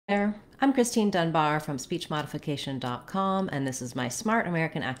There, I'm Christine Dunbar from speechmodification.com, and this is my Smart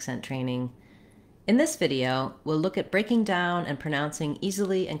American Accent training. In this video, we'll look at breaking down and pronouncing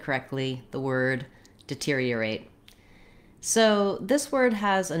easily and correctly the word deteriorate. So this word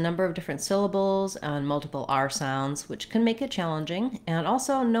has a number of different syllables and multiple R sounds, which can make it challenging, and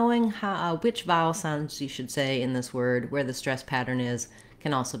also knowing which vowel sounds you should say in this word, where the stress pattern is,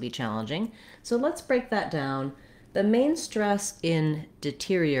 can also be challenging. So let's break that down. The main stress in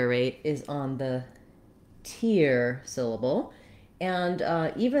deteriorate is on the tear syllable. And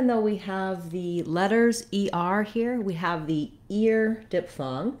even though we have the letters ER here, we have the ear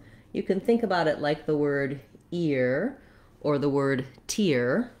diphthong. You can think about it like the word ear or the word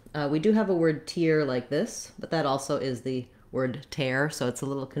tear. We do have a word tear like this, but that also is the word tear, so it's a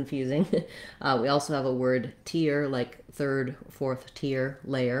little confusing. We also have a word tier, like third, fourth tier,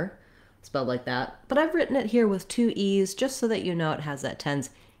 layer, spelled like that. But I've written it here with two E's just so that you know it has that tense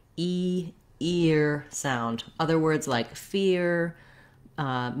ear sound. Other words like fear,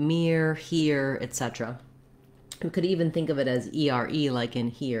 mere, here, etc. You could even think of it as ERE, like in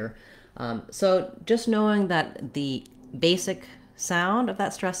here. So just knowing that the basic sound of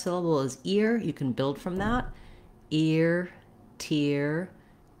that stress syllable is ear, you can build from that. Ear, tear,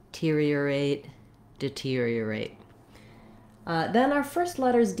 deteriorate, deteriorate. Then our first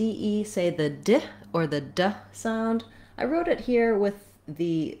letters DE say the D or the D sound. I wrote it here with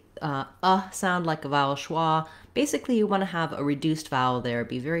the sound like a vowel schwa. Basically, you want to have a reduced vowel there,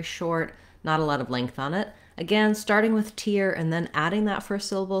 be very short, not a lot of length on it. Again, starting with tear and then adding that first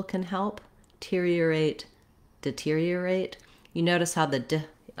syllable can help. Deteriorate, deteriorate. You notice how the D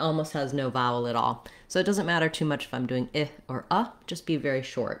almost has no vowel at all. So it doesn't matter too much if I'm doing I or just be very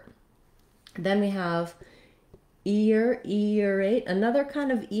short. Then we have earate, another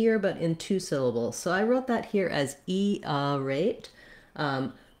kind of ear but in two syllables. So I wrote that here as earate.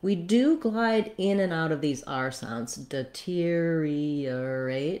 We do glide in and out of these R sounds,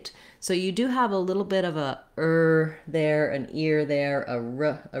 deteriorate. So you do have a little bit of a there, an ear there, a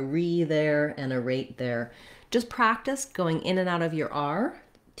re there, and a rate there. Just practice going in and out of your R.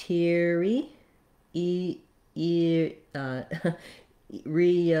 Teary,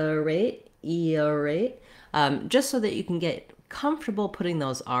 rearate, earate. Just so that you can get comfortable putting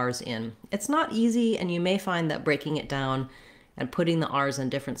those R's in. It's not easy, and you may find that breaking it down and putting the R's in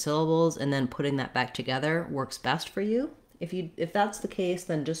different syllables and then putting that back together works best for you. If that's the case,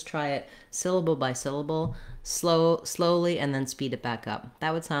 then just try it syllable by syllable, slowly, and then speed it back up.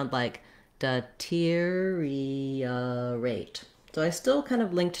 That would sound like deteriorate. So I still kind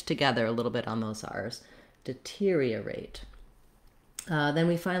of linked together a little bit on those R's. Deteriorate. Then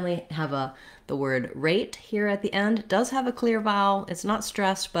we finally have the word rate here at the end. It does have a clear vowel. It's not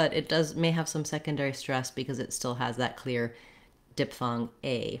stressed, but it may have some secondary stress because it still has that clear diphthong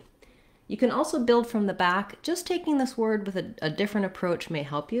A. You can also build from the back. Just taking this word with a different approach may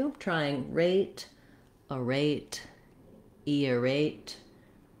help you. Trying rate, arate, earate,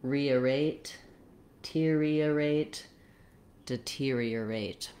 rearate, deteriorate,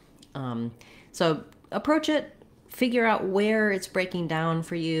 deteriorate. So approach it. Figure out where it's breaking down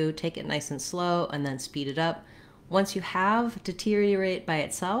for you, take it nice and slow, and then speed it up. Once you have deteriorate by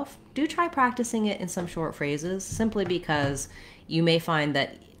itself, do try practicing it in some short phrases, simply because you may find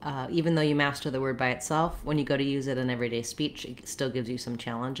that even though you master the word by itself, when you go to use it in everyday speech, it still gives you some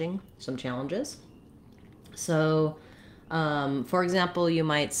challenges. So, for example, you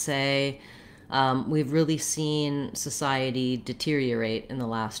might say, we've really seen society deteriorate in the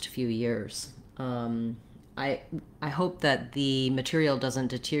last few years. I hope that the material doesn't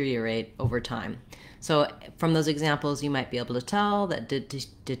deteriorate over time. So from those examples, you might be able to tell that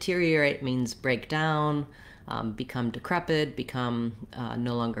deteriorate means break down, become decrepit, become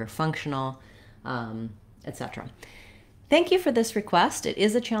no longer functional, etc. Thank you for this request. It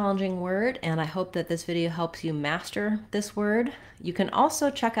is a challenging word, and I hope that this video helps you master this word. You can also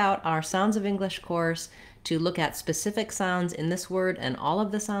check out our Sounds of English course to look at specific sounds in this word and all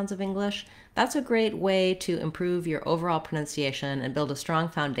of the sounds of English. That's a great way to improve your overall pronunciation and build a strong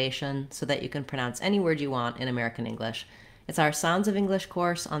foundation so that you can pronounce any word you want in American English. It's our Sounds of English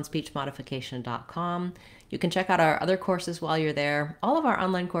course on speechmodification.com. You can check out our other courses while you're there. All of our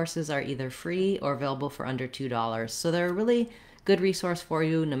online courses are either free or available for under $2. So they're a really good resource for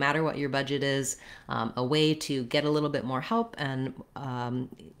you no matter what your budget is, a way to get a little bit more help, and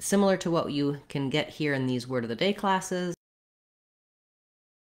similar to what you can get here in these Word of the Day classes.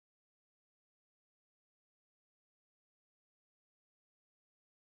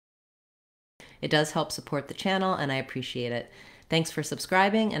 It does help support the channel, and I appreciate it. Thanks for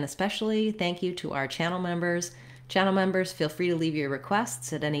subscribing, and especially thank you to our channel members. Channel members, feel free to leave your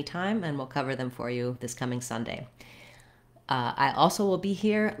requests at any time and we'll cover them for you this coming Sunday. I also will be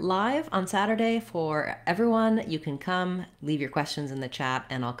here live on Saturday for everyone. You can come, leave your questions in the chat,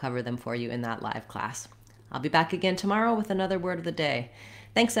 and I'll cover them for you in that live class. I'll be back again tomorrow with another word of the day.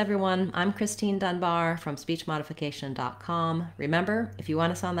 Thanks, everyone. I'm Christine Dunbar from speechmodification.com. Remember, if you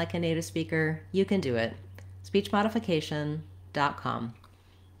want to sound like a native speaker, you can do it. speechmodification.com.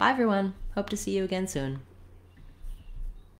 Bye, everyone. Hope to see you again soon.